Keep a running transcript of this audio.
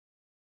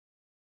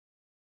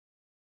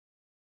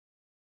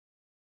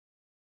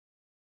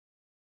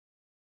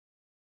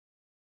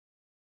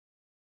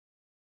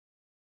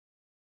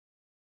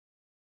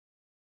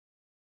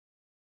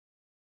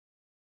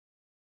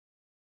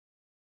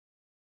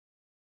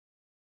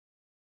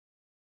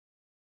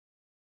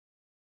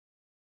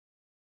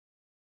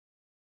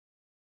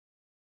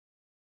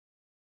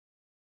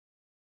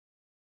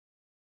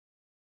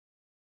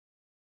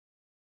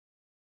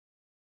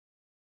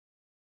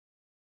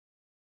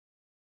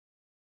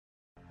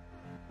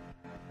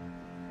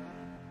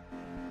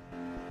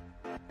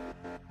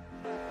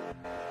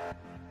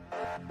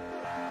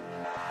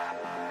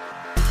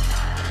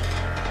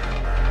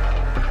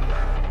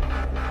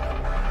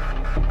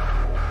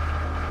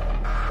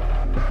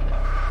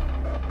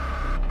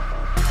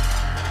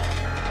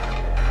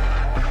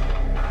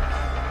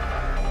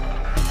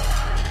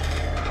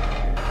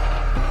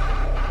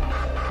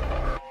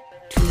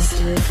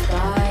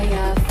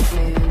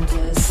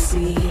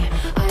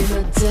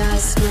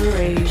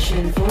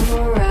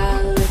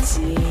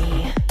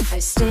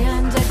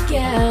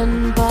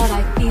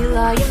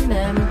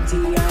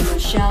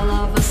shell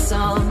of a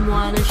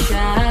someone, a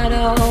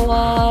shadow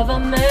of a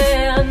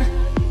man.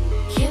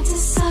 Can't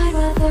decide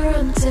whether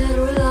I'm dead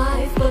or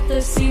alive, but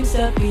there seems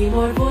to be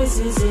more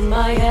voices in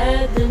my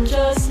head than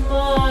just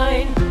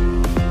mine.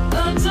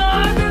 A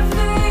darker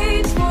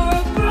fate for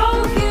a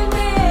broken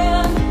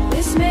man.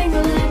 This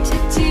mangled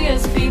entity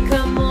has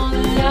become all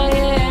that I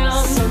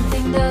am.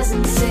 Something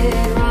doesn't sit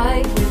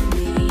right with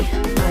me.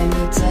 I'm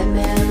a dead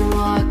man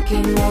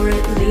walking, or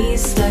at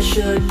least I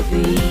should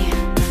be.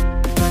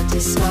 But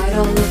despite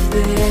all of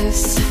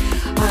this,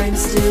 I'm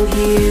still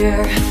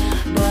here.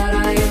 But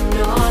I am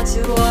not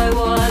who I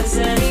was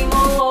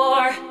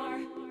anymore.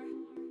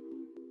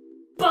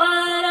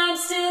 But I'm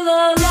still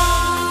alive.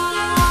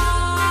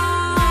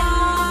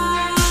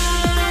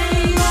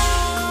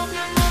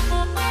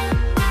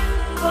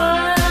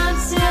 But I'm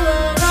still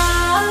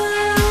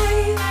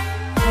alive.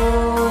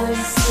 Oh,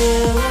 I'm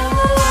still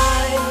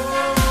alive.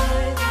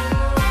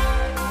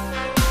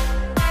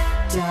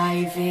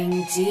 Diving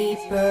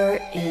deeper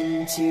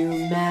into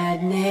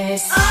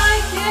madness. I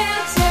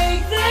can't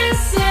take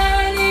this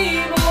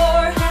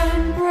anymore.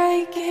 I'm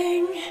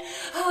breaking,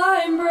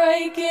 I'm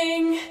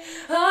breaking,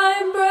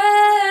 I'm breaking.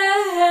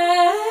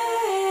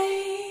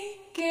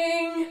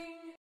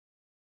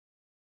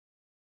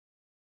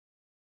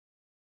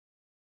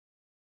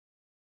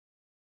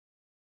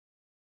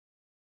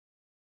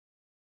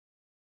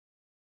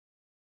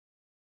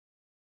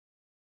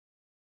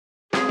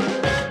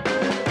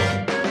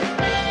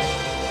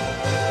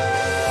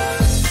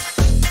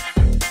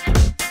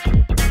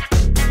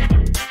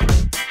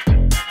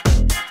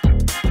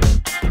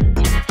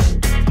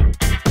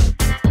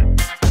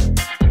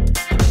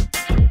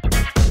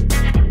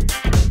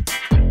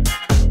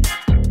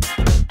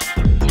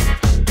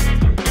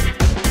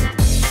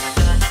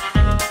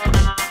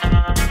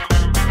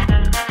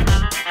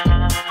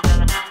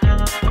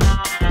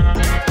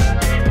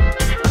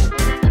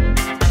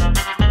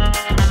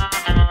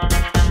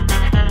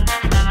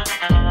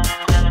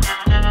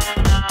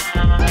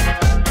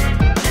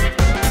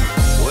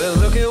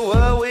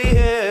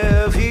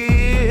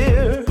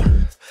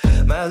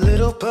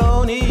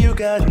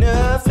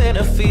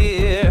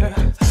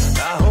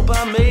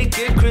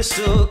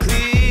 Crystal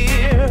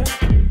clear,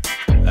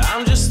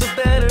 I'm just a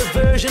better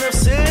version of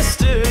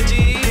Sister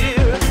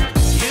Dear.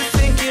 You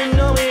think you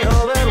know me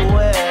all that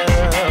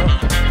well?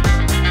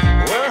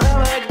 Well, how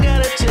I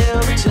gotta tell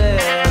the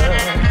tale.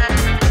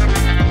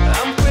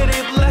 I'm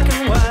pretty black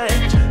and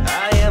white, I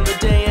am the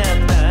day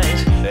and night,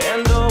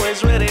 and always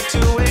ready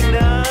to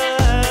ignite.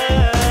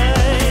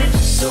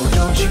 So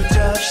don't you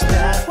touch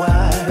that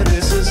wire,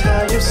 this is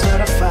how you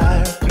start a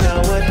fire.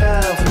 Now what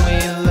have we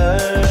learned?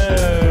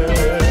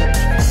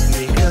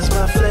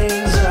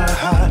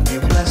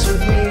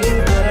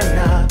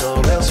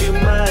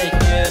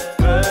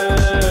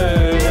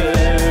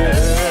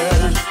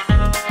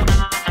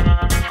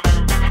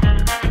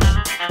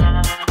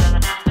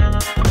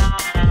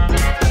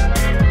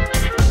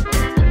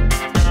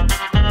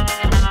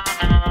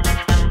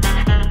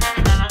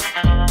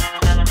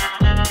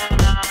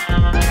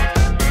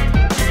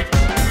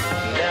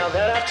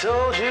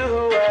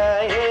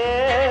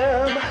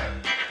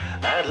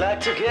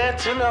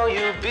 To know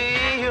you, be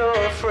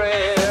your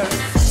friend,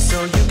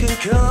 so you can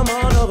come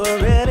on over.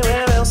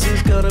 Anywhere else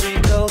is gonna be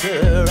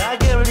colder. I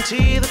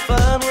guarantee the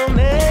fun will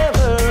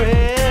never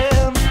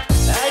end.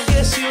 I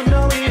guess you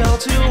know me all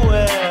too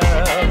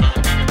well.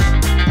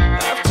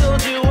 I've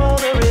told you all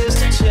there is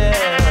to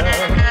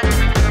tell.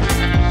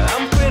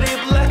 I'm pretty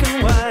black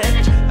and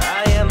white,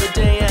 I am the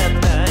day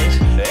and night,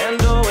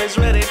 and always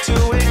ready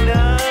to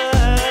ignite.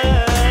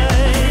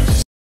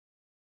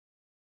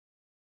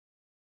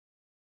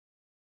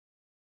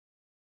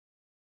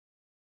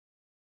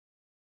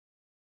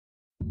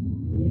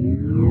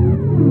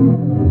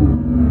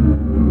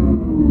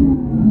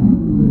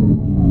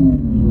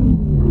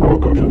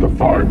 Welcome to the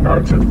Five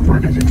Nights at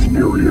Freddy's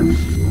experience.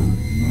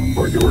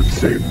 For your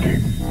safety,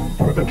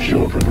 for the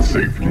children's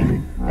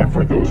safety, and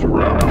for those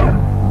around you.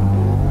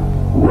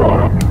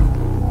 Run.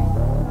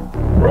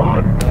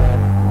 Run.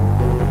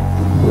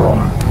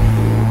 Run.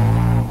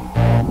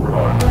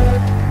 Run.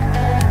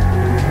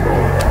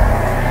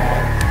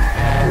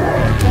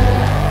 Run.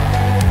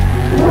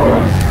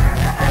 Run.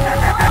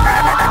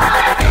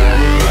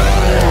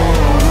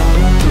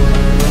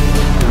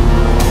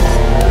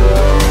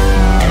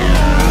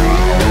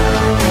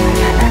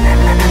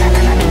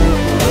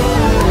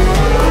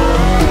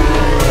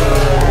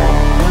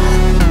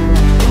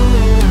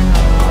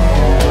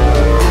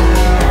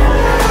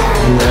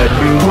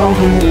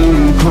 Welcome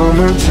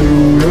newcomer to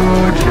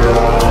your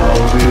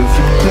job. If you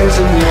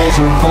listen, you'll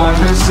survive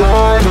this. I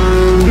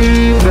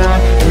believe that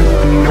you'll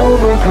be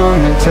overcome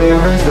the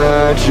terrors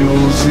that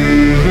you'll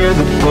see. Hear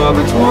the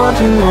puppets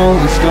watching all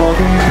the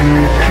stalking.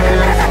 Be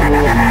careful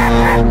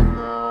now.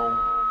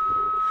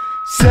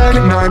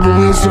 second night, but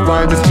we'll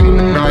survive this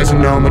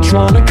demonizing numb. I'm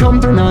trying to come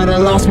through night, I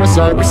lost my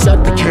sight.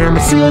 Reset the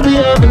camera, seal the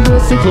oven,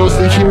 listen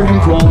closely, hear him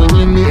crawling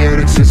in the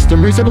attic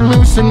system. Reset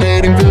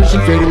hallucinating,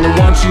 vision fading, they're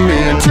watching me,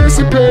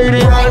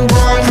 anticipating. Run,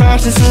 run,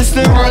 crash the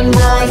system. Run,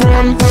 run,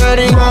 from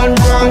Freddy. Run,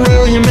 run,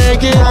 will you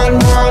make it? Run,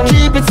 run,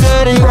 keep it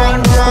steady.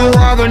 Run, run,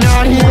 while they're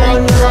not here.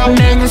 Run, run,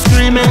 anger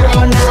screaming.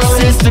 Run,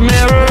 run, system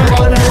error.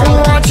 Run, run,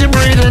 watch you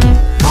breathing.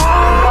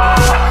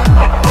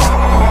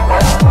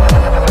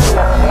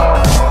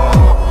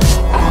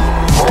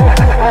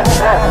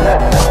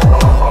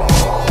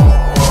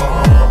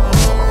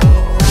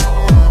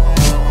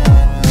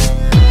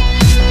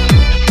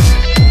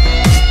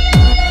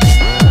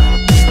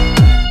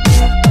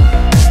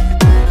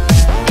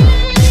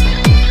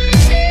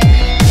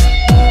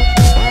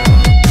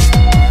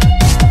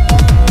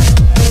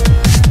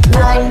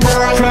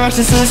 Crash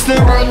the system.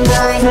 Run,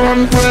 run,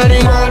 from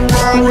Freddy. Run,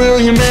 run, will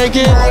you make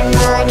it? Run,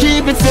 run,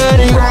 keep it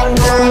steady. Run,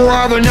 run,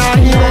 while they're not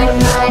here. Run,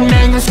 run,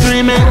 anger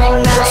screaming.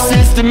 Run, run,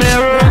 system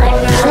error.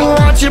 Run, run,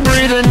 watch you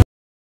breathing.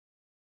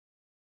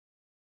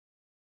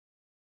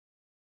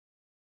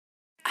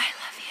 I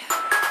love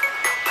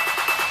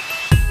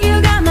you.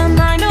 You got my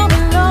mind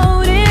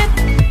overloaded.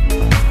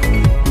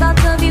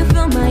 Thoughts of you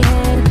fill my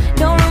head.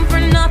 No room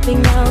for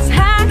nothing else.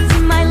 Hacked to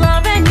my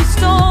love and you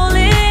stole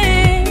it.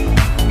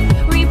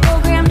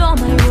 Reprogrammed all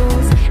my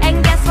rules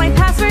and guess my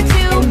password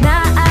too.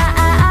 Now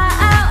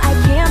I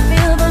can't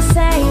feel the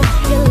same.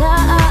 Your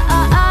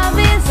love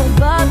is a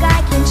bug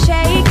I can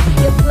shake.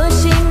 You're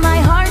pushing my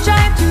hard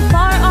drive too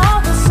far.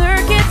 All the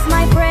circuits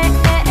might break.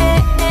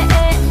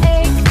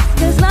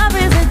 Cause love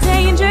is a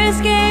dangerous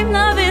game.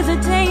 Love is a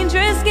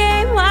dangerous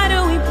game. Why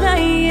do we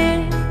play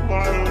it?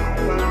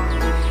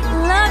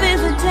 Love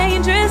is a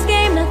dangerous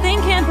game.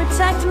 Nothing can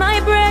protect my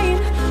brain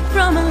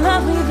from a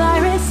lovely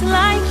virus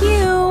like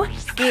you.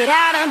 Get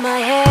out of my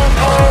head.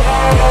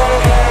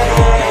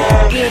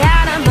 Get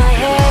out of my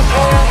head.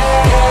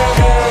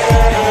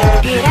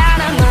 Get out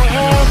of my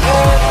head.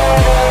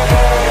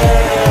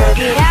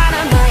 Get out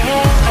of my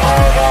head.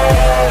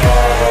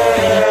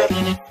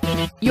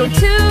 You're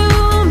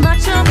too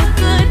much of a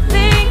good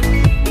thing.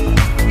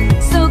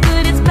 So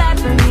good it's bad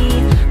for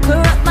me.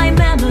 Corrupt my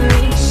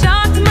memory.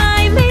 Shocked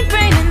my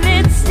mainframe and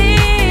it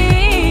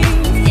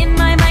stings. In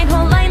my mind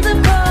whole lines of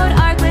code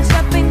are glitched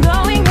up and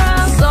going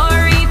wrong.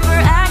 Sorry for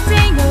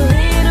acting a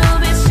little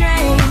bit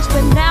strange,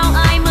 but now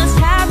I must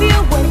have you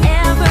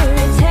whatever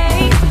it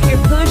takes.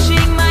 You're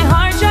pushing my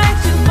hard drive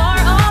too far.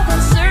 All the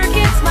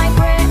circuits might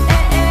break.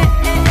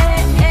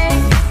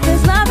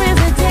 Cause love is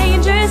a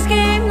dangerous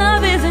game.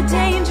 Love is a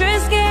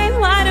dangerous game.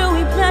 Why do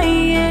we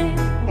play it?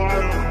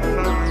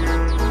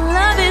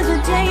 Love is a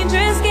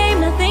dangerous game.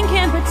 Nothing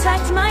can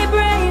protect my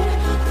brain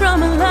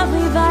from a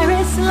lovely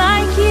virus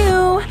like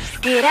you.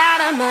 Get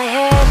out of my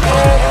head.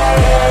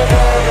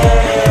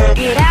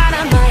 Get out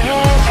of my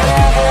head.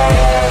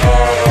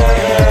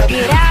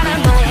 Get out of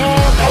my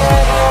head.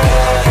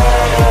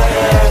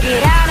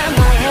 Get out of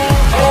my head.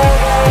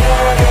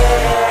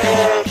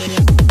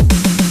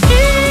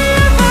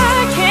 If I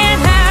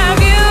can't have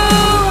you,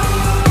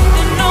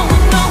 then no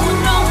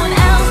one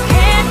else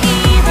can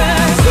either.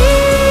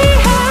 See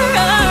her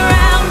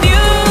around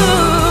you.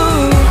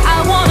 I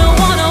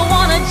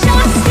wanna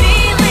just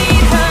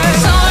delete her.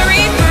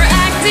 Sorry for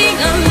acting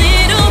a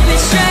little bit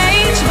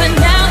strange, but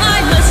now I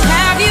must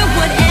have you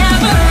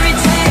whatever it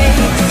takes.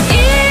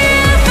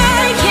 If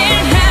I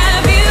can't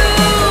have you,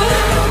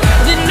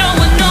 then no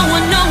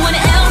one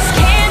else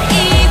can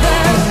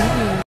either.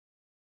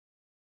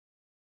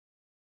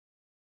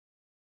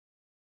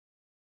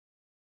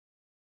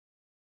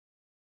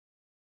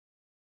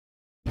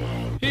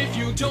 If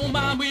you don't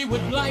mind, we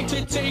would like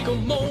to take a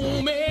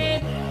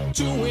moment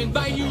to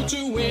invite you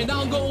to an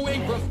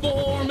ongoing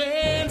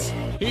performance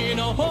in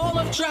a hall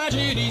of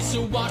tragedy.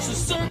 So watch the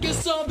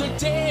circus of the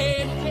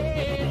dead.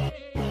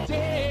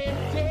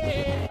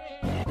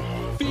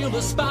 Feel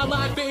the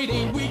spotlight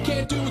fading, we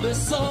can't do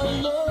this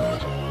alone.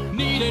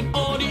 Need an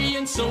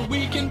audience so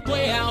we can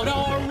play out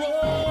our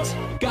roles.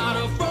 Got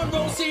a front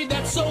row seat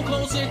that's so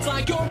close, it's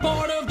like you're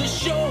part of the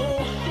show.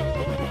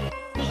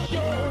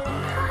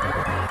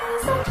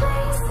 There's a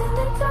place in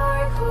the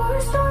dark,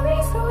 horror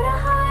stories go to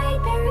hide,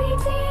 buried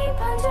deep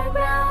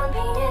underground,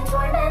 pain and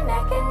torment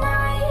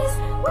mechanized.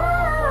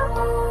 Whoa,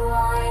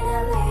 on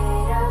a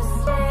lit up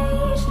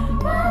stage.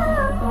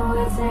 Whoa,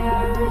 it's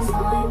errors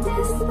on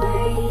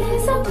display.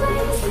 There's a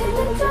place in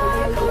the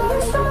dark,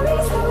 horror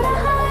stories go to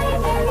hide,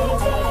 buried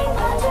deep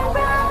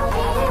underground,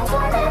 pain and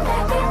torment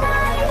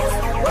mechanized.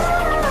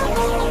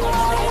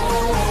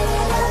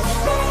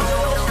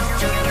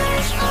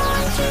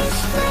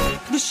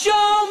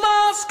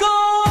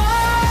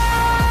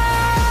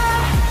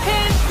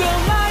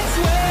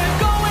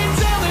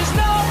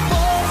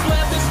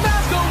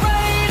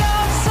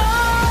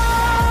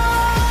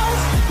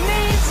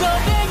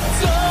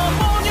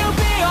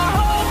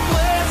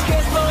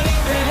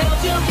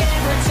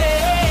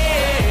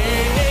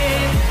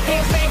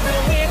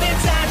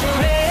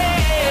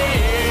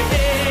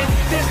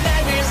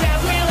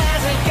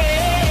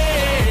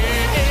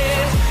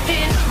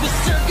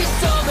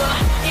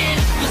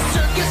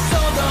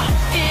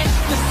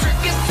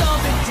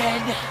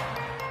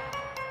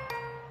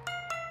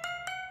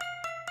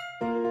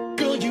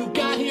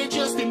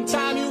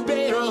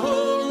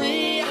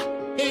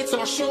 It's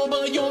our show,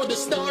 but you're the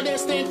star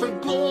destined for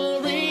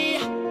glory.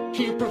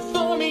 Here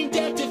performing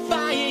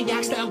death-defying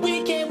acts that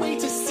we can't wait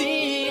to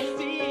see.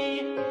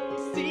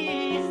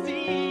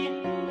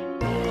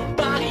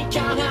 Body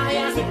count high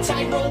as the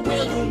tightrope,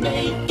 will you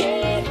make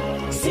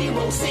it?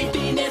 Zero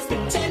safety nets, the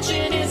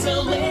tension is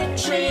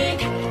electric.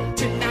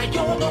 Tonight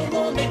you're the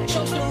one that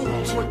jumps the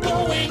rules. We're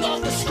going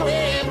off the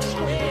script.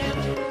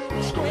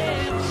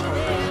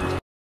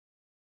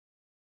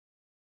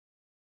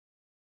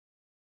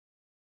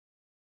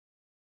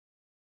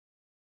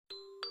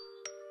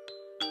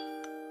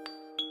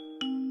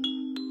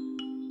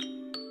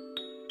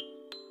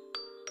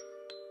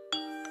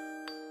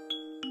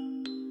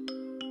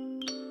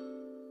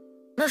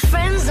 My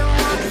friends don't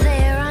walk,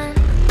 they run.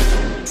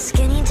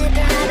 Skinny dipping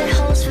rabbit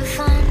holes for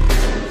fun.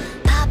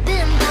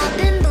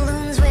 Popping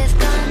balloons with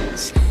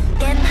guns.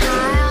 Getting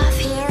high off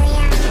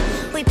helium.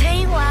 We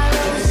paint white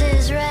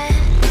roses red.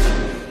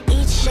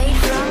 Each shade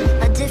from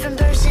a different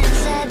person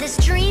said this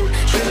dream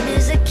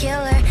is a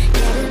killer.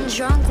 Getting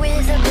drunk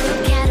with a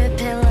blue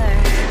caterpillar.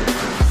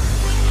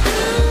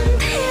 I'm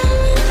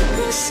peeling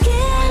the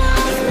skin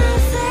off my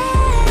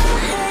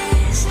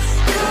face,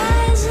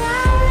 'cause I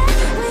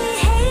really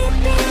hate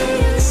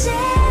being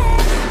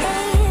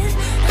safe.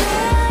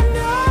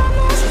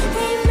 Abnormals,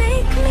 they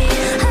make me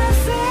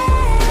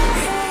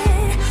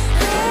afraid.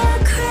 The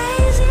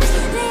crazies,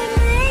 they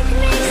make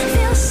me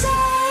feel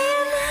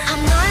sane.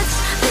 I'm nuts,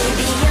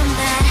 baby, I'm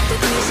mad. The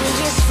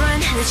craziest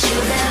friend that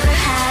you've ever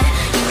had.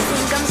 You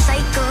think I'm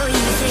psycho,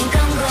 you think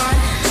I'm gone.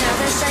 Tell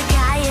the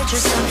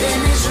psychiatrist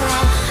something is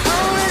wrong.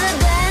 Over the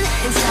bed,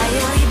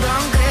 entirely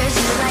bonkers.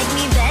 You like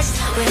me best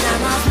when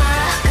I'm off my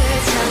rocker.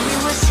 Tell you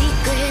a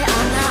secret,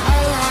 I'm not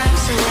alarmed.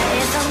 So what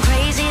if I'm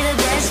crazy, the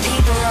best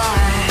people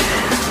are.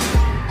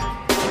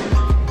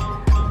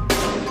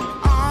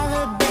 All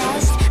the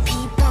best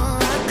people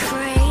are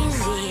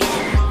crazy.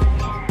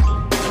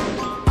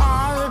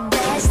 All the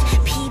best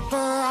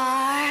people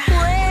are.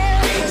 Where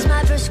is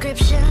my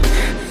prescription?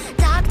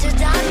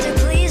 Doctor,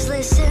 please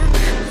listen.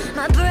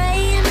 My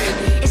brain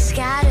is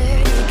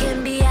scattered. You can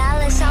be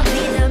Alice, I'll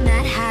be the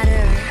Mad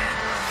Hatter.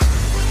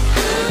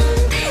 I'm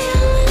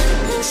peeling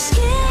the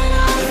skin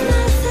off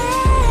my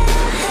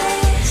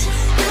face,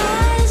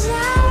 'cause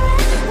I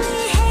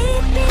really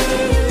hate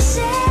being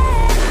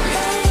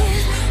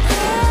safe.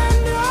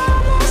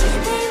 Abnormals,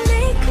 they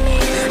make me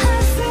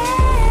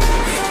afraid.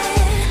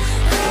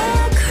 The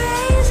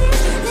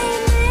crazies, they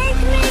make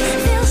me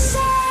feel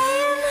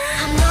sane.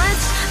 I'm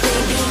nuts,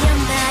 baby,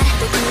 I'm mad.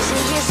 The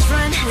craziest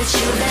friend that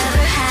you've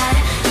ever had.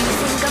 You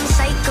think I'm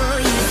psycho,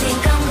 you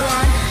think I'm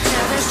gone.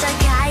 Tell the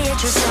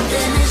psychiatrist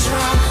something is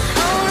wrong.